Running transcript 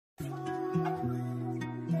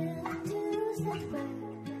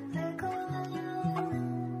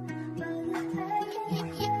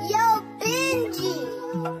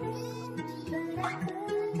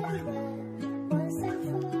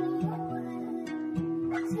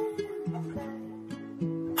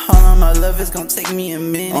my love, it's gon' take me a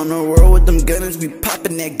minute. On the road with them gunners, we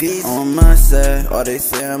poppin' that glitz. On my side, all they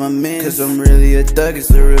say I'm a man, cause I'm really a thug, it's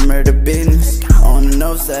a real murder business. On the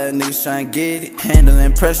north side, niggas tryna get it.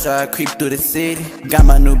 Handling pressure, I creep through the city. Got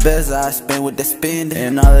my new Bezel, I spend with the spending.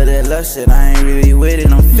 And all of that love shit, I ain't really with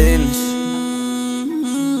it, I'm finished.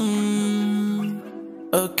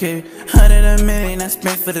 Okay, 100 million I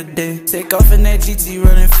spent for the day. Take off in that GT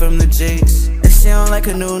running from the Jakes. And she don't like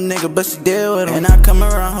a new nigga, but she deal with him. And I come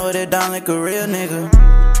around, hold it down like a real nigga.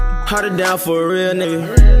 Hold it down for a real nigga.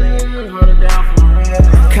 Hold it down for a real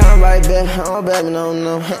nigga. Come right back, oh baby,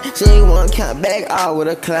 no. She ain't wanna count back out with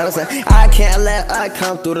a clown. I can't let her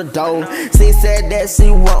come through the door. She said that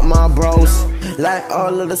she want my bros. Like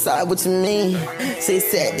all of the side, what you mean? She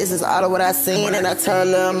said this is all of what I seen. And I told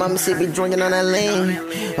her mama she be drinking on that lean.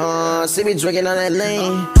 She be drinking on that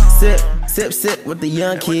lean. Sip with the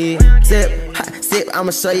young kid. Sip,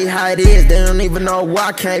 I'ma show you how it is. They don't even know where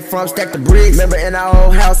I came from. Stack the bricks. Remember in our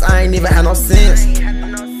old house, I ain't even had no sense.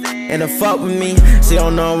 And to fuck with me, she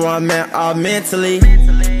don't know where I'm at all mentally.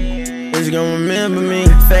 But you gon' remember me,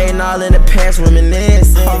 fading all in the past,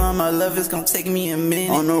 reminiscing. All my love, it's gon' take me a minute.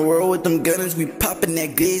 On the road with them gunners, we poppin'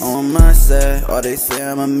 that glitz. On my side, all they say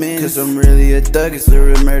I'm a man, cause I'm really a thug, it's a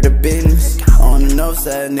real murder business. On the north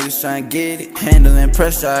side, niggas tryna get it. Handling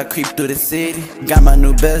pressure, I creep through the city. Got my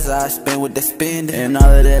new Bezel, I spend with the spending. And all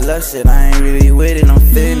of that love shit, I ain't really with it, I'm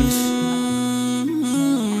finished.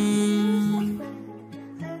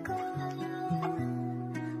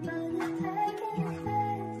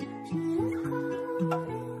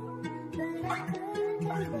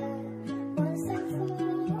 But I couldn't.